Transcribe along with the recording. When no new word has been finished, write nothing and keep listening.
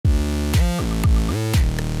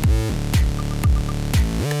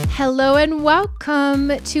Hello and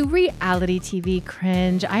welcome to Reality TV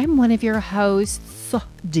Cringe. I am one of your hosts,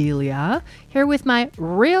 Delia, here with my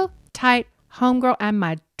real tight homegirl and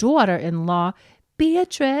my daughter-in-law,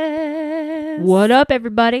 Beatrice. What up,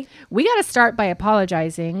 everybody? We got to start by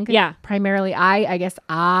apologizing. Yeah. Primarily, I guess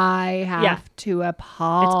I have to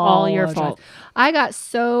apologize. It's all your fault. I got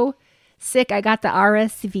so sick. I got the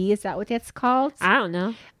RSV. Is that what that's called? I don't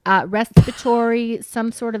know. Respiratory,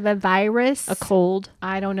 some sort of a virus. A cold.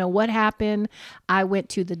 I don't know what happened. I went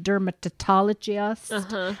to the dermatologist.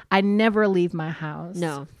 I never leave my house.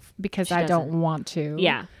 No. Because I don't want to.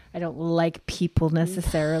 Yeah. I don't like people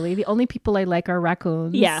necessarily. The only people I like are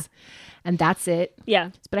raccoons. Yeah. And that's it.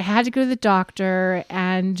 Yeah. But I had to go to the doctor,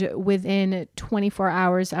 and within 24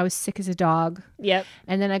 hours, I was sick as a dog. Yep.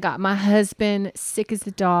 And then I got my husband sick as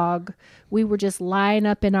a dog. We were just lying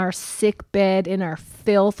up in our sick bed, in our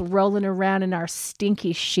filth, rolling around in our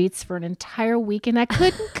stinky sheets for an entire week. And I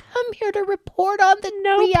couldn't come here to report on the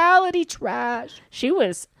reality trash. She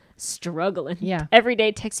was struggling. Yeah. Every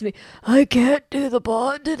day texting me, I can't do the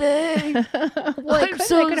pod today. Well, I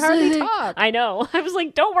could hardly talk. I know. I was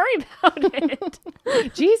like, don't worry about it.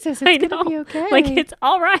 Jesus, it's going to be okay. Like, it's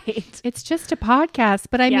all right. It's just a podcast.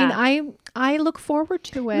 But I mean, I look forward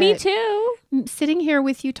to it. Me too. Sitting here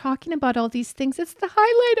with you talking about all these things. It's the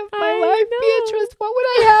highlight of my life, Beatrice. What would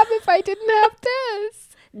I have if I didn't have this?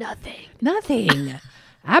 Nothing.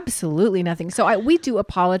 Absolutely nothing. So we do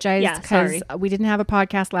apologize because we didn't have a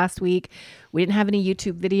podcast last week. We didn't have any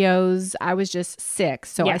YouTube videos. I was just sick.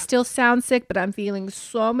 So I still sound sick, but I'm feeling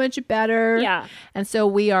so much better. Yeah. And so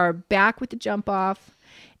we are back with the jump off.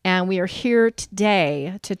 And we are here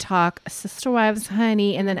today to talk Sister Wives,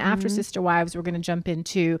 honey. And then after Sister Wives, we're going to jump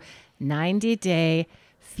into 90-Day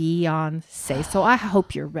Fiancé. So I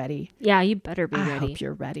hope you're ready. Yeah, you better be ready. I hope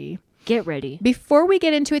you're ready. Get ready. Before we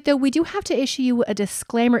get into it, though, we do have to issue you a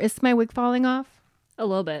disclaimer. Is my wig falling off? A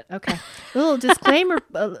little bit. Okay. A little disclaimer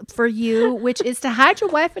for you, which is to hide your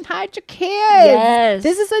wife and hide your kids. Yes.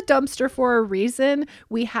 This is a dumpster for a reason.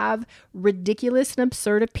 We have ridiculous and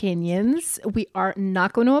absurd opinions. We are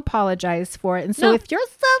not going to apologize for it. And so if you're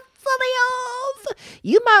somebody else,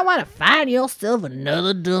 you might want to find yourself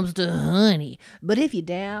another dumpster, honey. But if you're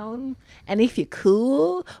down and if you're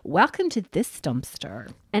cool, welcome to this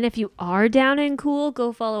dumpster. And if you are down and cool,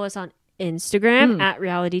 go follow us on Instagram at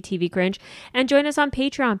Reality TV Cringe and join us on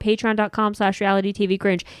Patreon, patreon.com/Reality TV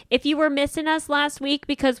Cringe. If you were missing us last week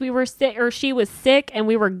because we were sick or she was sick and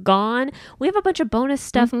we were gone, we have a bunch of bonus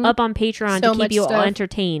stuff up on Patreon to keep you all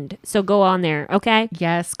entertained. So go on there, okay?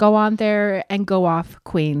 Yes, go on there and go off,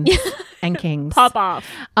 queens and kings. Pop off.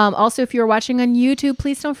 Also, if you're watching on YouTube,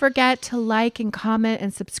 please don't forget to like and comment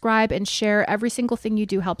and subscribe and share. Every single thing you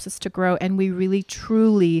do helps us to grow. And we really,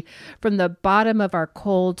 truly, from the bottom of our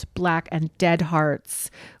cold, black, and dead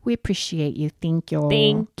hearts, we appreciate you. Thank you.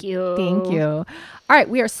 Thank you. Thank you. All right,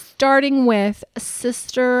 we are starting with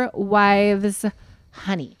Sister Wives,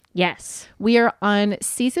 honey. Yes. We are on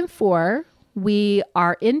season 4. We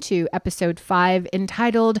are into episode 5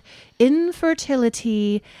 entitled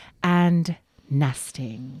Infertility and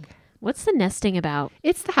Nesting. What's the nesting about?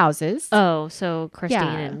 It's the houses. Oh, so Christine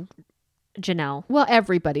and Janelle. Well,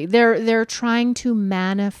 everybody. They're trying to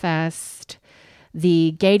manifest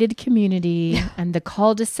the gated community and the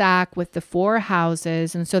cul-de-sac with the 4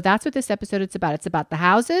 houses. And so that's what this episode is about. It's about the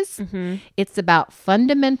houses. It's about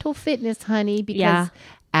fundamental fitness, honey, because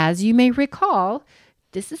as you may recall,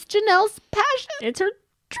 this is Janelle's passion. It's her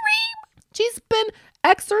dream. She's been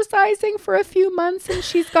exercising for a few months and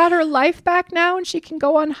she's got her life back now and she can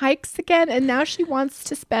go on hikes again. And now she wants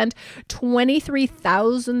to spend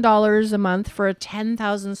 $23,000 a month for a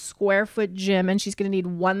 10,000 square foot gym. And she's going to need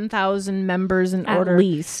 1,000 members in order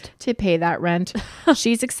to pay that rent.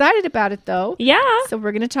 She's excited about it though. Yeah. So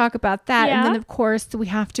we're going to talk about that. Yeah. And then of course we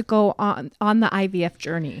have to go on the IVF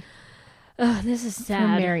journey. Oh, this is sad. For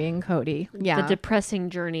Meri and Kody. Yeah. The depressing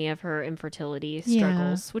journey of her infertility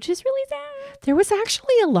struggles, which is really sad. There was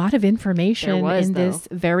actually a lot of information in this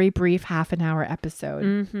very brief half an hour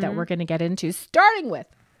episode that we're going to get into, starting with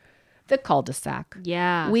the cul-de-sac.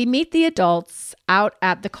 Yeah. We meet the adults out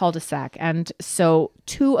at the cul-de-sac. And so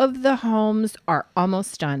 2 of the homes are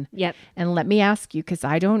almost done. Yep. And let me ask you, because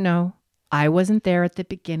I don't know. I wasn't there at the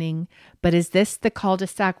beginning, but is this the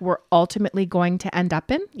cul-de-sac we're ultimately going to end up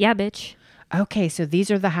in? Yeah, bitch. Okay, so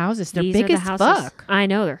these are the houses. They're big as fuck. I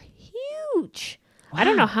know, they're huge. Wow. I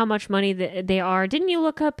don't know how much money they are. Didn't you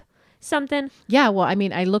look up something. Yeah, well, I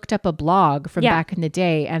mean, I looked up a blog from back in the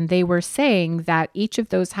day, and they were saying that each of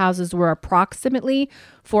those houses were approximately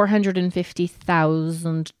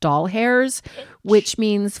 450,000 doll hairs, which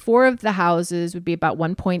means 4 of the houses would be about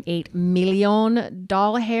 1.8 million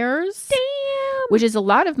doll hairs. Damn. Which is a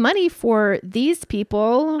lot of money for these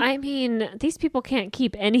people. I mean, these people can't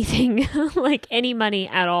keep anything, like any money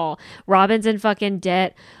at all. Robin's in fucking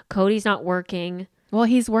debt. Kody's not working. Well,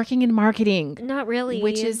 he's working in marketing. Not really.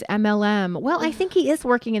 Which is MLM. Well, I think he is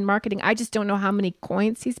working in marketing. I just don't know how many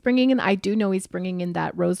coins he's bringing in. I do know he's bringing in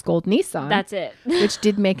that rose gold Nissan. That's it. Which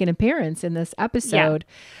did make an appearance in this episode.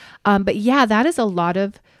 Yeah. But yeah, that is a lot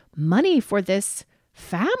of money for this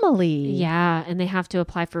family. Yeah, and they have to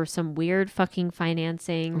apply for some weird fucking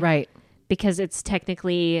financing. Right. Because it's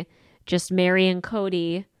technically just Meri and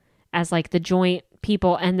Kody as like the joint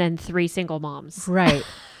people and then 3 single moms. Right.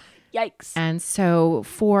 Yikes. And so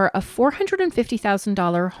for a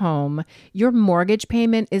 $450,000 home, your mortgage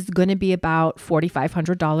payment is going to be about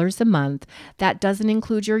 $4,500 a month. That doesn't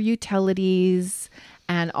include your utilities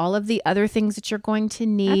and all of the other things that you're going to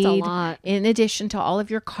need. That's a lot. In addition to all of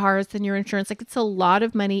your cars and your insurance. Like, it's a lot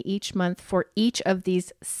of money each month for each of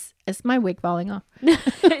these. Is my wig falling off?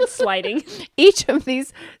 It's sliding. Each of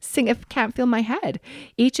these, I can't feel my head.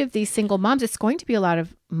 Each of these single moms, it's going to be a lot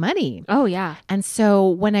of money. Oh, yeah. And so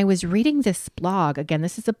when I was reading this blog, again,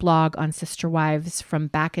 this is a blog on Sister Wives from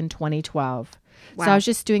back in 2012. Wow. So I was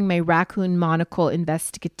just doing my raccoon monocle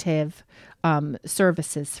investigative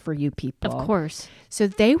services for you people. Of course. So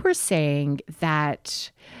they were saying that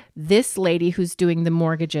this lady who's doing the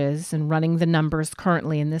mortgages and running the numbers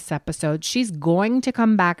currently in this episode, she's going to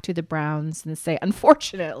come back to the Browns and say,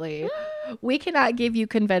 unfortunately, we cannot give you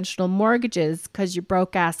conventional mortgages because you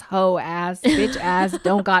broke ass, hoe ass, bitch ass,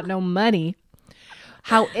 don't got no money.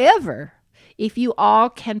 However, if you all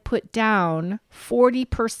can put down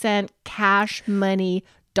 40% cash money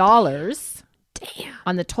dollars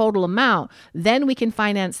on the total amount, then we can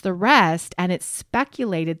finance the rest. And it's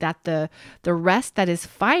speculated that the rest that is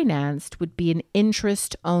financed would be an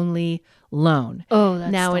interest-only loan. Oh,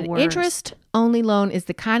 that's now the an worst. Interest-only loan is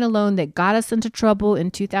the kind of loan that got us into trouble in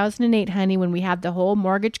 2008, honey, when we had the whole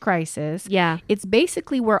mortgage crisis. Yeah. It's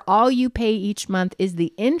basically where all you pay each month is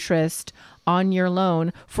the interest on your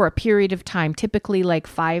loan for a period of time, typically like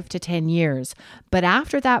 5 to 10 years. But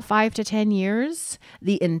after that 5 to 10 years,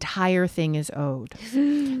 the entire thing is owed.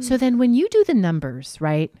 So then when you do the numbers,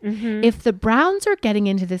 right? Mm-hmm. If the Browns are getting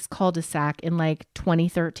into this cul-de-sac in like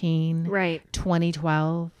 2013, right,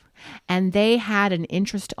 2012, and they had an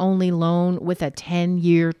interest-only loan with a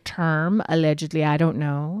 10-year term, allegedly, I don't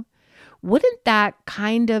know, wouldn't that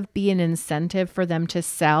kind of be an incentive for them to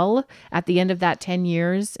sell at the end of that 10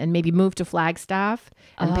 years and maybe move to Flagstaff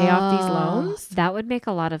and pay off these loans? That would make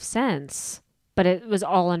a lot of sense. But it was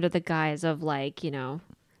all under the guise of like, you know,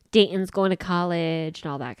 Dayton's going to college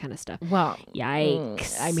and all that kind of stuff. Well,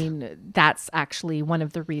 yikes. I mean, that's actually one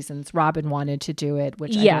of the reasons Robin wanted to do it,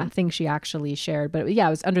 which I don't think she actually shared. But yeah, it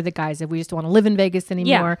was under the guise of we just don't want to live in Vegas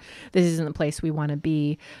anymore. Yeah. This isn't the place we want to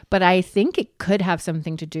be. But I think it could have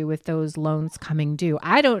something to do with those loans coming due.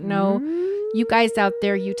 I don't know. You guys out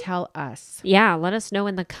there, you tell us. Yeah, let us know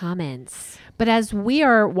in the comments. But as we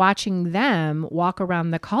are watching them walk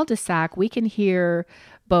around the cul-de-sac, we can hear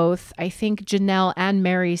both, I think, Janelle and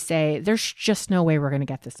Meri say, there's just no way we're going to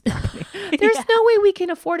get this property. There's no way we can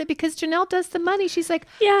afford it because Janelle does the money. She's like,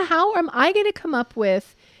 how am I going to come up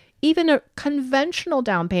with even a conventional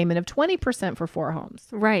down payment of 20% for 4 homes?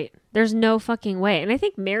 Right. There's no fucking way. And I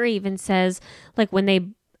think Meri even says, like, when they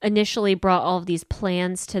initially brought all of these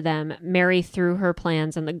plans to them, Meri threw her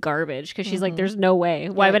plans in the garbage because she's like, there's no way.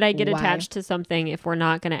 Why would I get attached to something if we're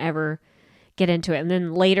not going to ever get into it? And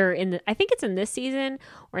then later I think it's in this season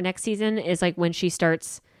or next season is like when she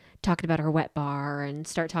starts talking about her wet bar and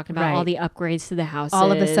start talking about all the upgrades to the house.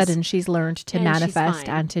 All of a sudden she's learned to manifest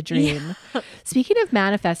and to dream. Yeah. Speaking of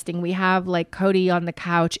manifesting, we have like Kody on the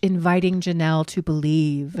couch inviting Janelle to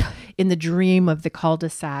believe in the dream of the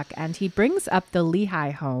cul-de-sac. And he brings up the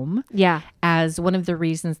Lehigh home as one of the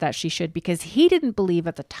reasons that she should, because he didn't believe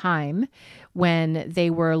at the time when they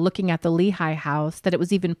were looking at the Lehigh house that it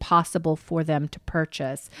was even possible for them to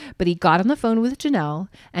purchase. But he got on the phone with Janelle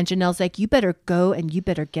and Janelle's like, you better go and you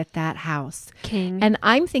better get that house. King. And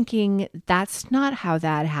I'm thinking that's not how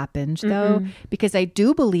that happened though, because I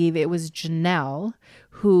do believe it was Janelle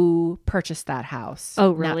who purchased that house.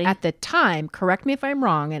 Oh, really? Now, at the time, correct me if I'm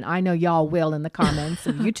wrong, and I know y'all will in the comments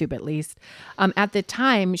of YouTube at least. At the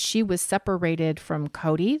time, she was separated from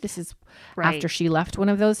Kody. This is after she left one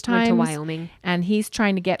of those times. Went to Wyoming. And he's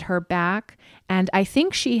trying to get her back. And I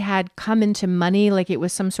think she had come into money, like it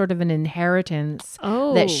was some sort of an inheritance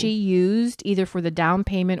that she used either for the down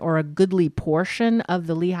payment or a goodly portion of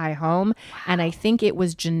the Lehigh home. Wow. And I think it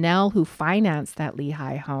was Janelle who financed that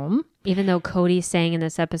Lehigh home. Even though Kody's saying in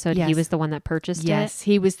this episode he was the one that purchased it. Yes,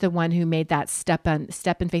 he was the one who made that step in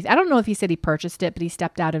faith. I don't know if he said he purchased it, but he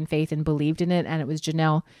stepped out in faith and believed in it. And it was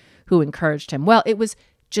Janelle who encouraged him. Well, it was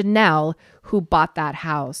Janelle who bought that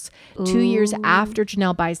house. Ooh. 2 years after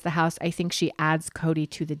Janelle buys the house, I think she adds Kody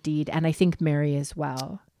to the deed, and I think Meri as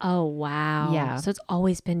well. Oh, wow. Yeah. So it's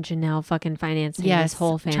always been Janelle fucking financing this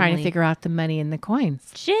whole family. Trying to figure out the money and the coins.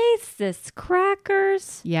 Jesus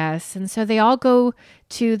crackers. Yes. And so they all go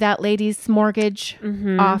to that lady's mortgage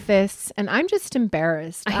office, and I'm just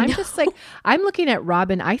embarrassed. I'm just like, I'm looking at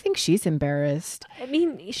Robin. I think she's embarrassed. I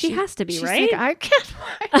mean, she has to be, she's right? Like,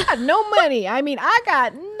 I got no money. I mean, I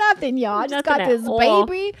got nothing, y'all. I just got this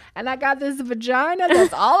baby, and I got this vagina.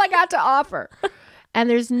 That's all I got to offer. And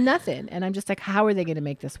there's nothing. And I'm just like, how are they going to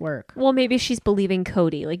make this work? Well, maybe she's believing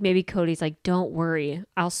Kody. Like maybe Cody's like, don't worry.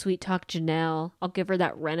 I'll sweet talk Janelle. I'll give her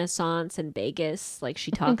that Renaissance in Vegas like she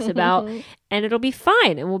talks about. And it'll be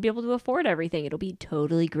fine. And we'll be able to afford everything. It'll be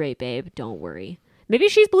totally great, babe. Don't worry. Maybe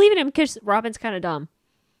she's believing him because Robin's kind of dumb.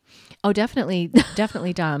 Oh, definitely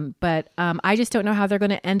dumb. But I just don't know how they're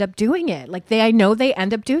going to end up doing it. Like I know they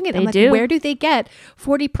end up doing it. I'm like, where do they get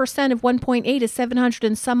 40% of 1.8 is 700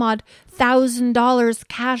 and some odd $1,000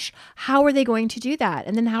 cash? How are they going to do that?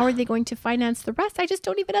 And then how are they going to finance the rest? I just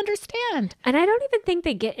don't even understand. And I don't even think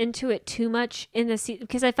they get into it too much in the season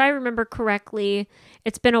because if I remember correctly,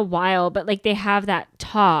 it's been a while, but like they have that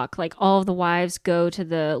talk, like all of the wives go to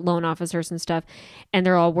the loan officers and stuff, and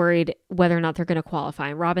they're all worried whether or not they're going to qualify.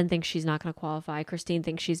 And Robin thinks she's not going to qualify. Christine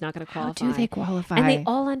thinks she's not going to qualify. How do they qualify? And they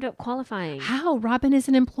all end up qualifying. How? Robin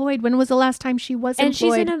isn't employed. When was the last time she was employed? And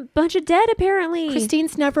she's in a bunch of debt, apparently.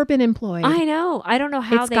 Christine's never been employed. I know. I don't know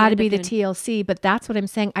how it's got to be the TLC, but that's what I'm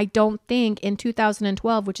saying. I don't think in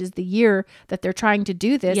 2012, which is the year that they're trying to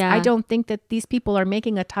do this, I don't think that these people are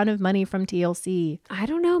making a ton of money from TLC. I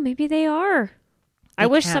don't know. Maybe they are. I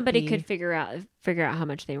wish somebody could figure out how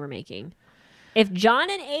much they were making. If John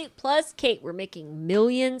and 8 plus Kate were making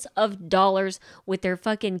millions of dollars with their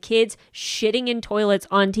fucking kids shitting in toilets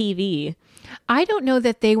on TV. I don't know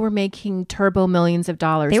that they were making turbo millions of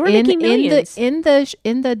dollars. They were making millions. In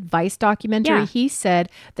the Vice documentary, he said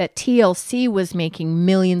that TLC was making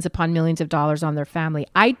millions upon millions of dollars on their family.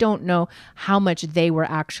 I don't know how much they were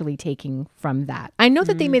actually taking from that. I know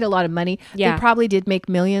that they made a lot of money. Yeah. They probably did make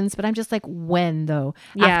millions, but I'm just like, when though?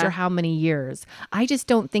 Yeah. After how many years? I just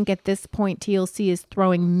don't think at this point TLC is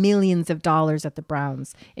throwing millions of dollars at the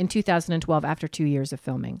Browns in 2012 after 2 years of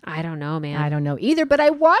filming. I don't know, man. I don't know either, but I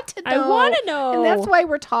want to know. I want to know. And that's why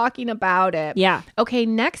we're talking about it. Yeah. Okay,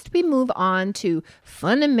 next we move on to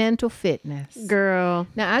fundamental fitness. Girl.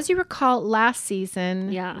 Now, as you recall, last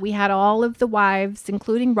season, we had all of the wives,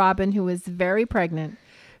 including Robin, who was very pregnant,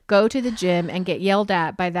 go to the gym and get yelled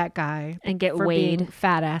at by that guy. And get for weighed. Being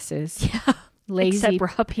fat asses. Yeah. Lazy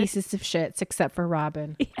pieces of shits, except for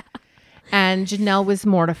Robin. Yeah. And Janelle was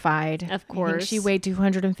mortified. Of course. I think she weighed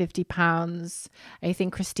 250 pounds. I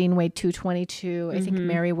think Christine weighed 222. I think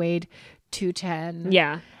Meri weighed 210.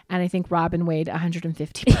 Yeah. And I think Robin weighed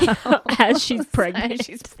 150 pounds. As she's pregnant. As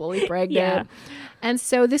she's fully pregnant. Yeah. And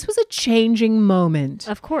so this was a changing moment.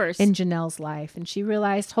 Of course. In Janelle's life. And she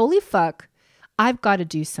realized, holy fuck, I've got to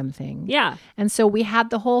do something. Yeah. And so we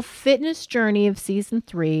had the whole fitness journey of season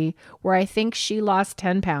 3 where I think she lost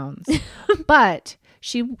 10 pounds. But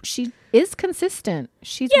she is consistent.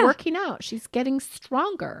 She's working out. She's getting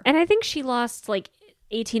stronger. And I think she lost like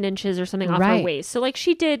 18 inches or something off her waist. So like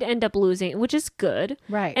she did end up losing, which is good.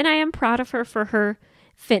 Right. And I am proud of her for her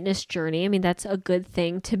fitness journey. I mean, that's a good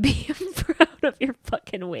thing to be proud of your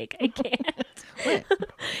fucking wig. I can't.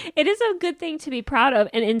 It is a good thing to be proud of.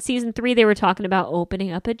 And in season 3, they were talking about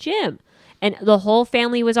opening up a gym. And the whole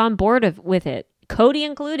family was on board with it. Kody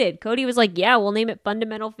included. Kody was like, yeah, we'll name it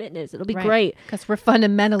Fundamental Fitness. It'll be great. Because we're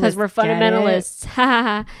fundamentalists.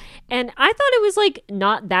 And I thought it was like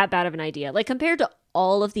not that bad of an idea. Like compared to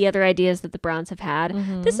all of the other ideas that the Browns have had,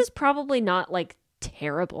 this is probably not like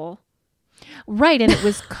terrible. Right. And it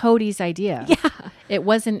was Kody's idea. Yeah. It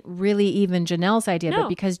wasn't really even Janelle's idea, but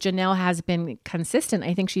because Janelle has been consistent,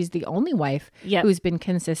 I think she's the only wife who's been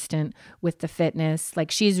consistent with the fitness. Like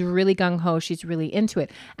she's really gung-ho. She's really into it.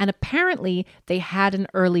 And apparently they had an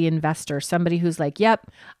early investor, somebody who's like, yep,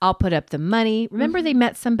 I'll put up the money. Remember they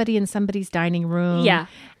met somebody in somebody's dining room? Yeah.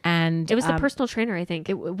 And it was the personal trainer, I think.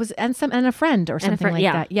 It was and a friend or something like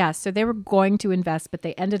that. Yeah. So they were going to invest, but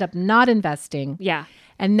they ended up not investing. Yeah.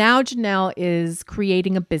 And now Janelle is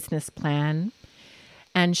creating a business plan.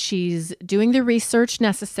 And she's doing the research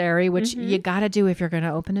necessary, which you got to do if you're going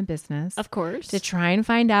to open a business. Of course. To try and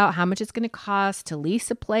find out how much it's going to cost to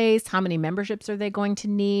lease a place, how many memberships are they going to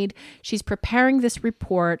need. She's preparing this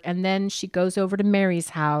report, and then she goes over to Meri's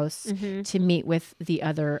house to meet with the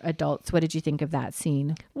other adults. What did you think of that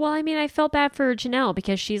scene? Well, I mean, I felt bad for Janelle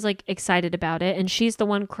because she's like excited about it, and she's the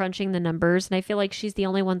one crunching the numbers, and I feel like she's the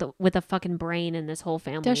only one with a fucking brain in this whole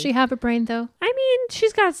family. Does she have a brain, though? I mean,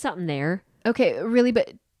 she's got something there. Okay, really,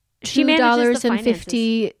 but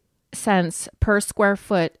 $2.50 per square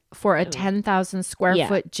foot for a 10,000 square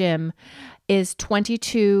foot gym is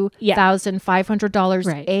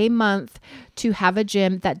 $22,500 a month to have a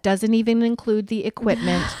gym that doesn't even include the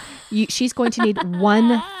equipment. She's going to need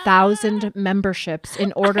 1,000 memberships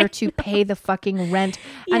in order to pay the fucking rent.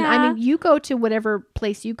 Yeah. And I mean, you go to whatever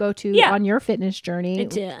place you go to on your fitness journey,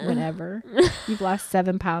 whatever. You've lost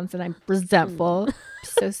 7 pounds and I'm resentful.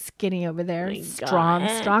 So skinny over there.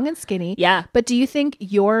 Strong and skinny. Yeah. But do you think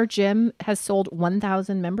your gym has sold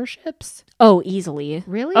 1,000 memberships? Oh, easily.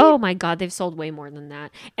 Really? Oh my God, they've sold way more than that.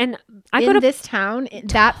 And I go to this town,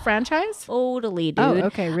 that franchise? Totally, dude. Oh,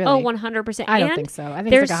 okay, really? Oh, 100%. I don't think so. I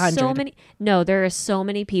think it's like 100. There are so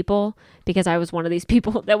many people, because I was one of these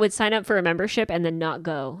people that would sign up for a membership and then not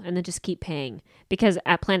go and then just keep paying. Because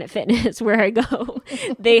at Planet Fitness, where I go,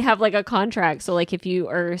 they have like a contract. So like if you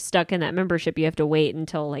are stuck in that membership, you have to wait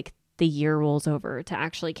until like the year rolls over to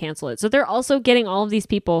actually cancel it. So they're also getting all of these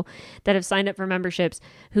people that have signed up for memberships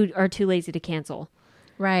who are too lazy to cancel.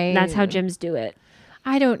 Right. And that's how gyms do it.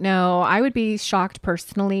 I don't know. I would be shocked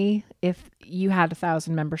personally if you had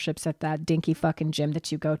 1,000 memberships at that dinky fucking gym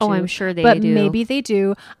that you go to. Oh, I'm sure they do. But maybe they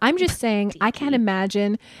do. I'm just saying, I can't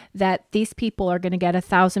imagine that these people are going to get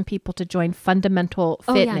 1,000 people to join Fundamental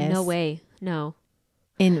Fitness. Oh, yeah, no way. No.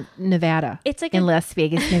 In Nevada. It's like in Las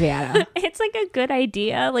Vegas, Nevada. It's like a good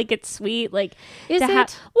idea. Like it's sweet. Like is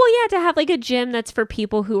it? To have like a gym that's for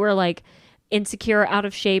people who are like insecure, out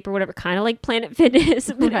of shape or whatever, kind of like Planet Fitness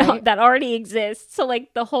that already exists. So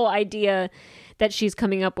like the whole idea that she's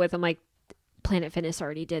coming up with, I'm like, Planet Fitness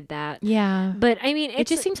already did that. Yeah. But I mean, it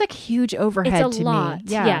just seems like huge overhead it's a to lot.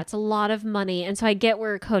 me. Yeah, it's a lot of money. And so I get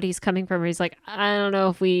where Kody's coming from. Where he's like, I don't know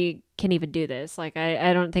if we can even do this. Like,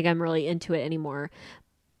 I don't think I'm really into it anymore.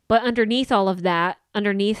 But underneath all of that,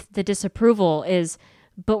 underneath the disapproval is,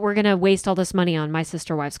 but we're going to waste all this money on my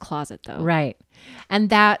sister wife's closet, though. Right. And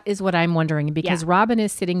that is what I'm wondering, because Robin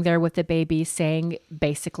is sitting there with the baby saying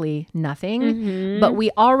basically nothing. Mm-hmm. But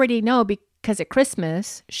we already know because at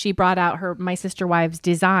Christmas, she brought out my sister wives'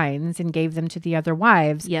 designs and gave them to the other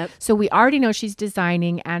wives. Yep. So we already know she's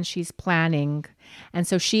designing and she's planning. And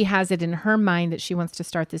so she has it in her mind that she wants to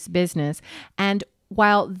start this business. And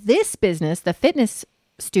while this business, the fitness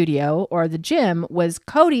studio or the gym, was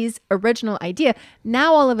Kody's original idea,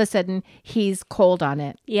 now all of a sudden he's cold on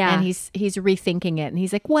it. Yeah. And he's rethinking it. And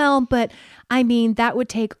he's like, well, but I mean, that would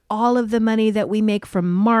take all of the money that we make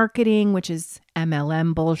from marketing, which is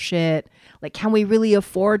MLM bullshit. Like, can we really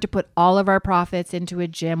afford to put all of our profits into a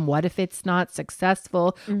gym? What if it's not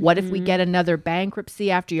successful? Mm-hmm. What if we get another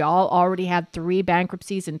bankruptcy after y'all already had 3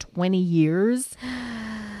 bankruptcies in 20 years?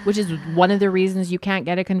 Which is one of the reasons you can't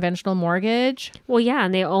get a conventional mortgage. Well, yeah,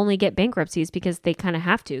 and they only get bankruptcies because they kind of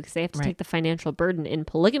have to, because they have to take the financial burden in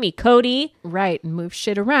polygamy. Kody. Right, and move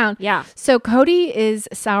shit around. Yeah. So Kody is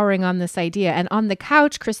souring on this idea. And on the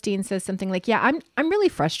couch, Christine says something like, yeah, I'm really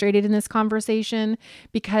frustrated in this conversation,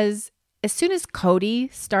 because as soon as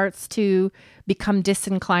Kody starts to become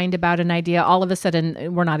disinclined about an idea, all of a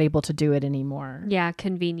sudden we're not able to do it anymore. Yeah,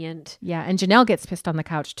 convenient. Yeah, and Janelle gets pissed on the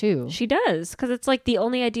couch too. She does, because it's like the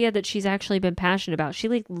only idea that she's actually been passionate about. She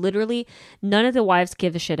like literally, none of the wives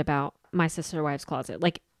give a shit about my sister wife's closet.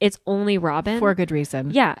 Like, it's only Robin. For a good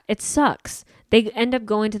reason. Yeah, it sucks. They end up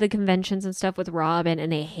going to the conventions and stuff with Robin,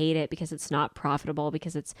 and they hate it because it's not profitable,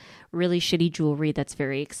 because it's really shitty jewelry that's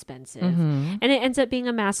very expensive. Mm-hmm. And it ends up being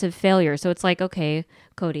a massive failure. So it's like, okay,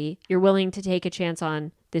 Kody, you're willing to take a chance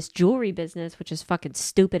on this jewelry business, which is fucking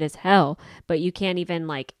stupid as hell, but you can't even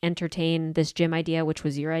like entertain this gym idea, which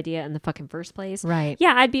was your idea in the fucking first place. Right.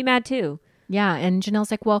 Yeah, I'd be mad too. Yeah. And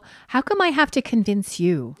Janelle's like, well, how come I have to convince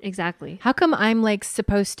you? Exactly. How come I'm like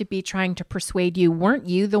supposed to be trying to persuade you? Weren't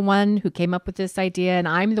you the one who came up with this idea? And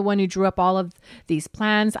I'm the one who drew up all of these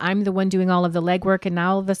plans. I'm the one doing all of the legwork. And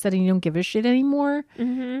now all of a sudden you don't give a shit anymore.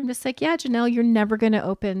 I'm just like, yeah, Janelle, you're never going to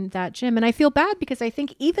open that gym. And I feel bad because I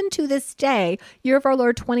think even to this day, year of our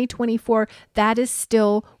Lord 2024, that is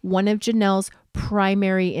still one of Janelle's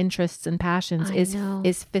primary interests and passions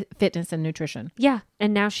is fitness and nutrition. Yeah.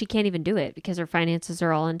 And now she can't even do it because her finances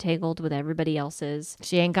are all entangled with everybody else's.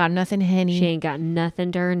 She ain't got nothing, honey. She ain't got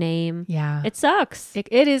nothing to her name. Yeah. It sucks.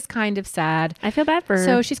 It is kind of sad. I feel bad for her.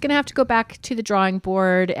 So she's going to have to go back to the drawing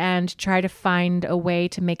board and try to find a way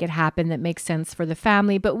to make it happen that makes sense for the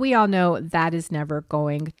family. But we all know that is never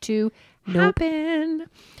going to happen.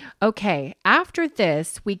 Okay. After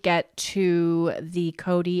this, we get to the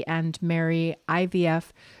Kody and Meri IVF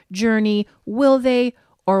journey. Will they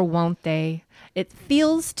or won't they? It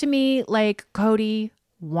feels to me like Kody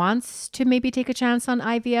wants to maybe take a chance on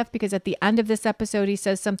IVF because at the end of this episode, he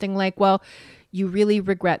says something like, well, you really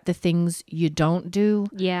regret the things you don't do.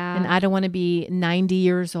 Yeah. And I don't want to be 90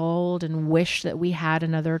 years old and wish that we had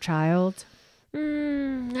another child. I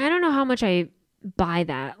don't know how much I buy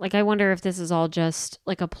that. Like, I wonder if this is all just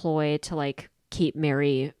like a ploy to like keep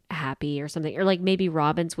Meri happy or something. Or like maybe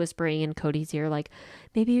Robin's whispering in Cody's ear, like,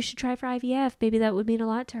 maybe you should try for IVF. Maybe that would mean a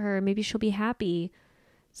lot to her. Maybe she'll be happy.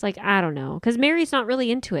 It's like, I don't know. Because Meri's not really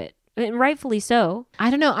into it. And rightfully so. I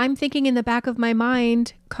don't know. I'm thinking in the back of my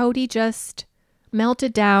mind, Kody just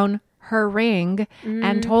melted down her ring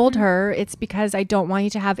and told her it's because I don't want you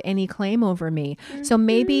to have any claim over me. So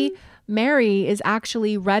maybe Meri is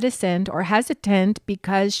actually reticent or hesitant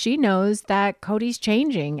because she knows that Cody's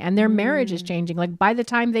changing and their marriage is changing. Like by the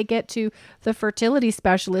time they get to the fertility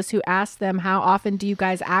specialist who asks them, how often do you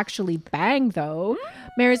guys actually bang though?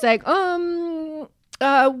 Meri's like,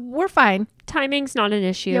 we're fine. Timing's not an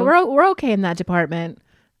issue. Yeah, we're okay in that department.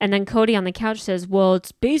 And then Kody on the couch says, well,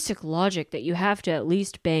 it's basic logic that you have to at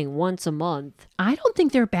least bang once a month. I don't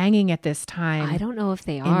think they're banging at this time. I don't know if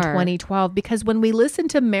they are. In 2012, because when we listen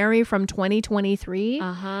to Meri from 2023,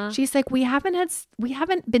 she's like, we haven't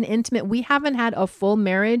been intimate. We haven't had a full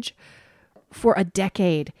marriage for a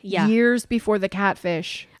decade. Yeah. Years before the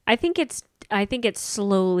catfish. I think it's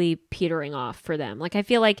slowly petering off for them. Like, I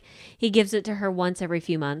feel like he gives it to her once every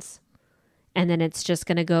few months. And then it's just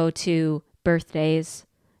going to go to birthdays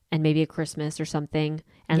and maybe a Christmas or something.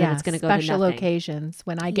 And then it's going to go to special nothing. Occasions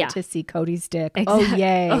when I get to see Cody's dick. Exactly. Oh,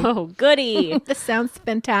 yay. Oh, goody. This sounds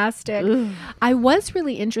fantastic. Ooh. I was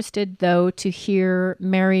really interested, though, to hear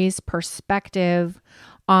Meri's perspective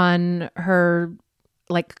on her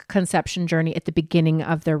like conception journey at the beginning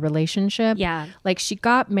of their relationship. Yeah. Like she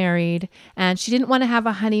got married and she didn't want to have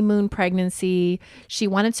a honeymoon pregnancy. She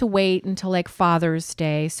wanted to wait until like Father's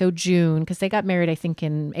Day. So June, because they got married, I think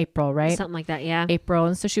in April, right? Something like that. Yeah. April.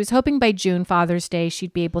 And so she was hoping by June, Father's Day,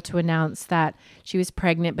 she'd be able to announce that she was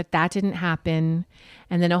pregnant, but that didn't happen.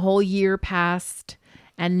 And then a whole year passed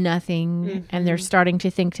and nothing. And they're starting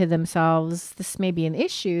to think to themselves, this may be an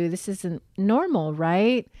issue. This isn't normal,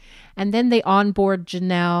 right? And then they onboard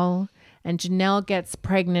Janelle, and Janelle gets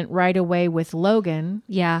pregnant right away with Logan.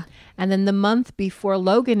 Yeah. And then the month before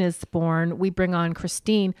Logan is born, we bring on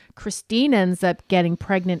Christine. Christine ends up getting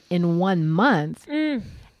pregnant in 1 month.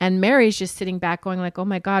 And Meri's just sitting back going like, oh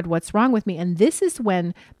my God, what's wrong with me? And this is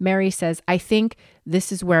when Meri says, I think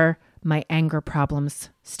this is where my anger problems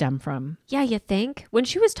stem from. Yeah, you think? When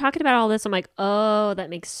she was talking about all this, I'm like, oh, that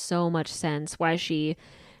makes so much sense why she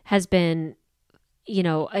has been, you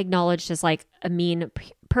know, acknowledged as like a mean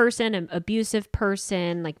person, an abusive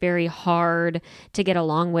person, like very hard to get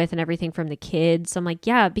along with and everything from the kids. I'm like,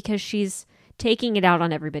 yeah, because she's taking it out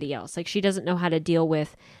on everybody else. Like she doesn't know how to deal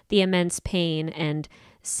with the immense pain and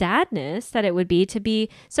sadness that it would be to be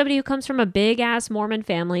somebody who comes from a big ass Mormon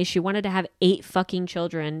family. She wanted to have 8 fucking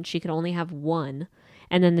children. She could only have 1.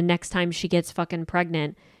 And then the next time she gets fucking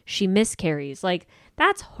pregnant, she miscarries. Like,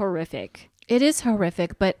 that's horrific. It is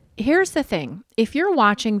horrific, but here's the thing. If you're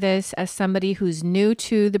watching this as somebody who's new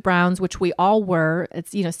to the Browns, which we all were,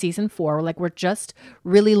 it's, you know, season 4, like we're just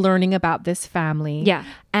really learning about this family. Yeah.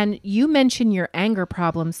 And you mention your anger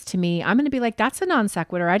problems to me, I'm going to be like, that's a non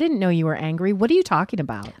sequitur. I didn't know you were angry. What are you talking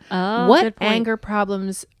about? Oh, what good point. anger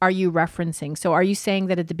problems are you referencing? So are you saying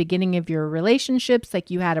that at the beginning of your relationships, like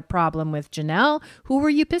you had a problem with Janelle? Who were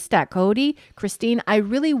you pissed at? Cody? Christine? I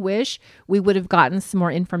really wish we would have gotten some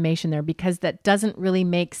more information there because that doesn't really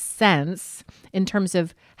make sense in terms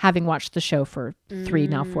of having watched the show for 3,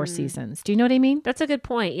 now 4 seasons. Do you know what I mean? That's a good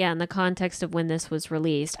point. Yeah. In the context of when this was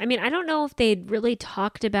released. I mean, I don't know if they'd really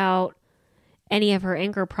talked about any of her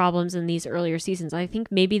anger problems in these earlier seasons. I think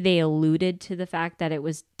maybe they alluded to the fact that it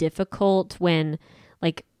was difficult when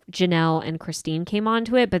like Janelle and Christine came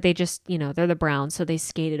onto it, but they just, you know, they're the Browns, so they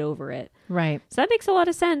skated over it. Right. So that makes a lot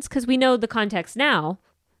of sense because we know the context now.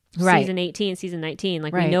 Right. Season 18, season 19,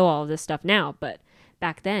 like right. we know all of this stuff now, but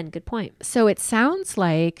back then, good point. So it sounds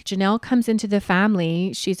like Janelle comes into the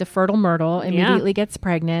family. She's a fertile myrtle, immediately gets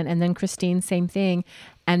pregnant, and then Christine, same thing.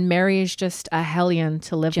 And Meri is just a hellion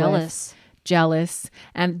to live with. Jealous.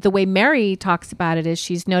 And the way Meri talks about it is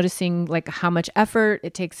she's noticing like how much effort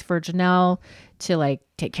it takes for Janelle to like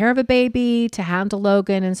take care of a baby, to handle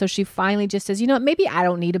Logan. And so she finally just says, you know, maybe I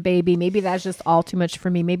don't need a baby. Maybe that's just all too much for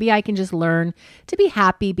me. Maybe I can just learn to be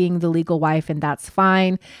happy being the legal wife, and that's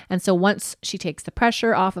fine. And so once she takes the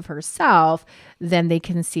pressure off of herself, then they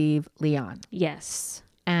conceive Leon. Yes.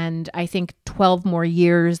 And I think 12 more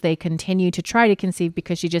years they continue to try to conceive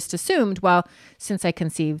because she just assumed, well, since I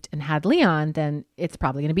conceived and had Leon, then it's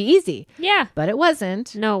probably going to be easy. Yeah. But it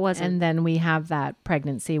wasn't. No, it wasn't. And then we have that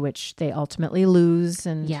pregnancy, which they ultimately lose.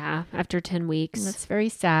 And yeah, after 10 weeks. That's very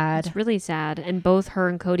sad. It's really sad. And both her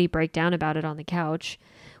and Kody break down about it on the couch,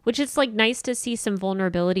 which is like nice to see some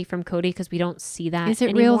vulnerability from Kody because we don't see that Is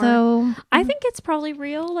it anymore. real though? I think it's probably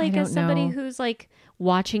real. Like as somebody who's like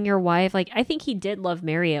watching your wife, like I think he did love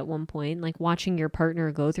Meri at one point. Like watching your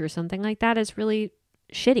partner go through something like that is really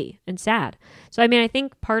shitty and sad. So I mean, I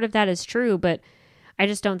think part of that is true, but I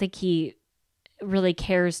just don't think he really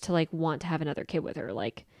cares to like want to have another kid with her.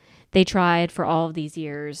 Like they tried for all of these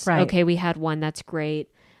years. Right. Okay, we had one, that's great.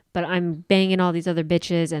 But I'm banging all these other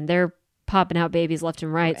bitches and they're popping out babies left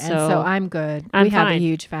and right. So I'm good. I'm we have fine. a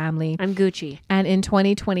huge family. I'm Gucci. And in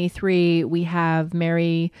 2023, we have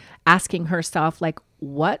Meri asking herself, like,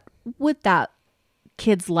 what would that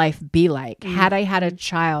kid's life be like had I had a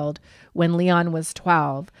child when Leon was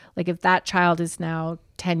 12? Like if that child is now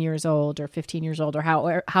 10 years old or 15 years old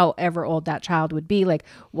or however old that child would be, like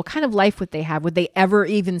what kind of life would they have? Would they ever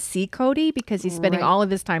even see Kody because he's spending all of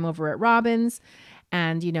his time over at Robin's?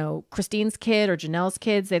 And, you know, Christine's kid or Janelle's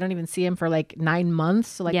kids, they don't even see him for like 9 months.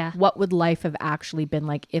 So like, what would life have actually been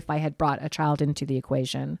like if I had brought a child into the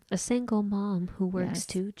equation? A single mom who works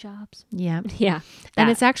 2 jobs. Yeah. Yeah. And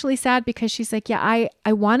it's actually sad because she's like, yeah,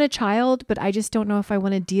 I want a child, but I just don't know if I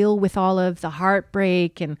want to deal with all of the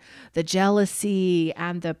heartbreak and the jealousy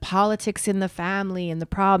and the politics in the family and the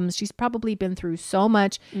problems. She's probably been through so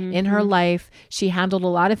much in her life. She handled a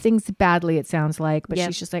lot of things badly, it sounds like, but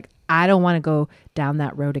she's just like, I don't want to go down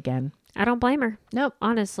that road again. I don't blame her. Nope.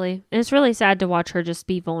 Honestly. And it's really sad to watch her just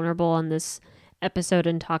be vulnerable on this episode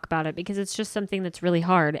and talk about it because it's just something that's really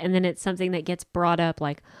hard. And then it's something that gets brought up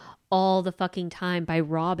like all the fucking time by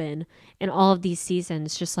Robin in all of these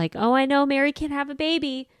seasons. Just like, oh, I know Meri can't have a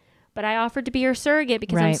baby, but I offered to be her surrogate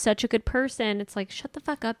because I'm such a good person. It's like, shut the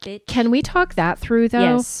fuck up, bitch. Can we talk that through though?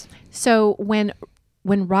 Yes. So when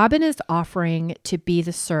Robin is offering to be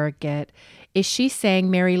the surrogate, is she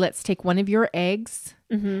saying, Meri, let's take one of your eggs.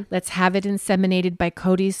 Let's have it inseminated by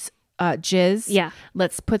Kody's jizz. Yeah.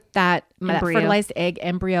 Let's put that fertilized egg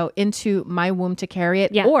embryo into my womb to carry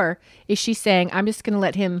it. Yeah. Or is she saying, I'm just going to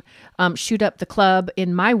let him shoot up the club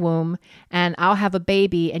in my womb and I'll have a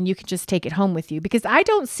baby and you can just take it home with you? Because I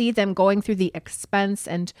don't see them going through the expense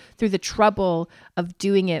and through the trouble of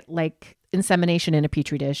doing it like insemination in a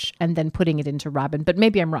petri dish and then putting it into Robin. But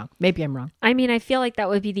maybe I'm wrong. I mean, I feel like that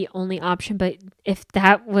would be the only option. But if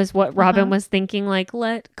that was what Robin was thinking, like,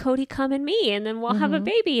 let Kody come and me and then we'll have a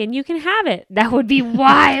baby and you can have it. That would be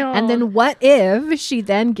wild. And then what if she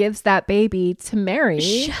then gives that baby to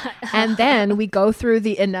Meri and then we go through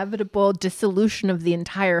the inevitable dissolution of the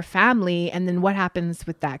entire family, and then what happens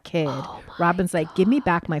with that kid? Robin's like, give me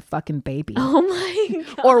back my fucking baby. Oh my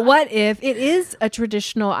God. Or what if it is a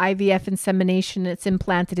traditional IVF insemination, it's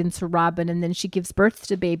implanted into Robin and then she gives birth to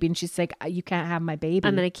the baby and she's like, you can't have my baby.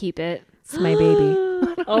 I'm going to keep it. It's my baby.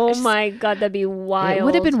 Oh my God, that'd be wild. It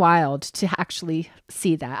would have been wild to actually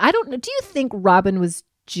see that. I don't know. Do you think Robin was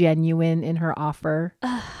genuine in her offer?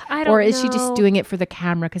 I don't know. Or is she just doing it for the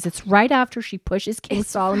camera? Because it's right after she pushes King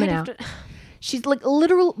Solomon out. She's like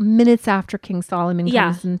literal minutes after King Solomon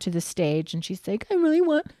comes into the stage and she's like, I really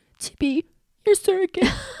want to be your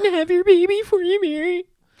surrogate and have your baby for you, Meri.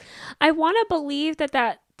 I want to believe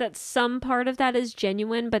that some part of that is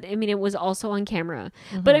genuine, but I mean, it was also on camera.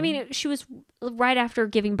 But I mean, she was right after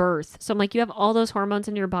giving birth. So I'm like, you have all those hormones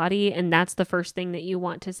in your body and that's the first thing that you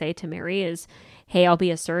want to say to Meri is, hey, I'll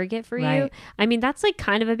be a surrogate for you. I mean, that's like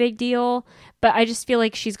kind of a big deal, but I just feel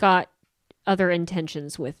like she's got other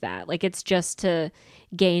intentions with that. Like it's just to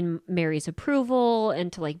gain Meri's approval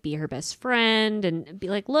and to like be her best friend and be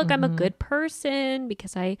like, look, I'm a good person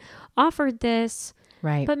because I offered this.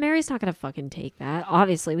 Right. But Meri's not going to fucking take that.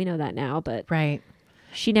 Obviously, we know that now, but right.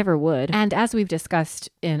 She never would. And as we've discussed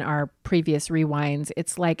in our previous rewinds,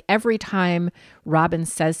 it's like every time Robin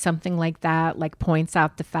says something like that, like points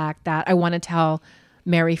out the fact that I want to tell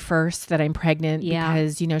Meri first that I'm pregnant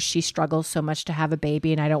because, you know, she struggles so much to have a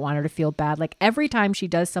baby and I don't want her to feel bad. Like every time she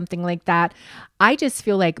does something like that, I just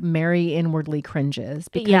feel like Meri inwardly cringes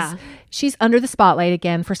because she's under the spotlight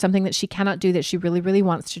again for something that she cannot do that she really, really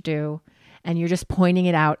wants to do. And you're just pointing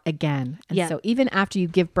it out again. And so even after you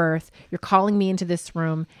give birth, you're calling me into this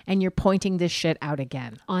room and you're pointing this shit out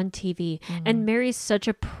again. On TV. Mm-hmm. And Meri's such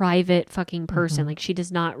a private fucking person. Mm-hmm. Like she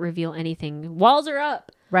does not reveal anything. Walls are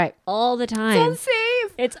up. Right. All the time. It's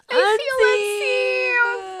unsafe. It's unsafe.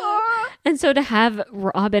 And so to have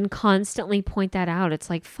Robin constantly point that out, it's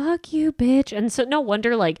like, fuck you, bitch. And so no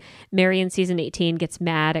wonder like Meri in season 18 gets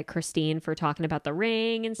mad at Christine for talking about the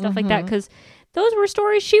ring and stuff like that. Because those were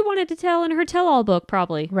stories she wanted to tell in her tell-all book,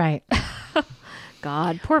 probably. Right.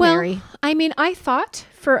 God, poor Meri. I mean, I thought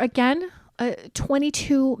for, again, a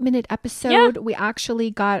 22-minute episode, we actually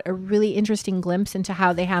got a really interesting glimpse into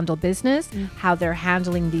how they handle business, how they're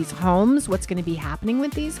handling these homes, what's going to be happening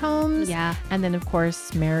with these homes. Yeah. And then, of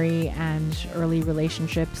course, Meri and early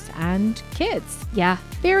relationships and kids. Yeah.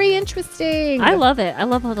 Very interesting. I love it. I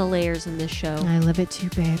love all the layers in this show. I love it too,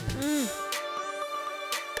 babe.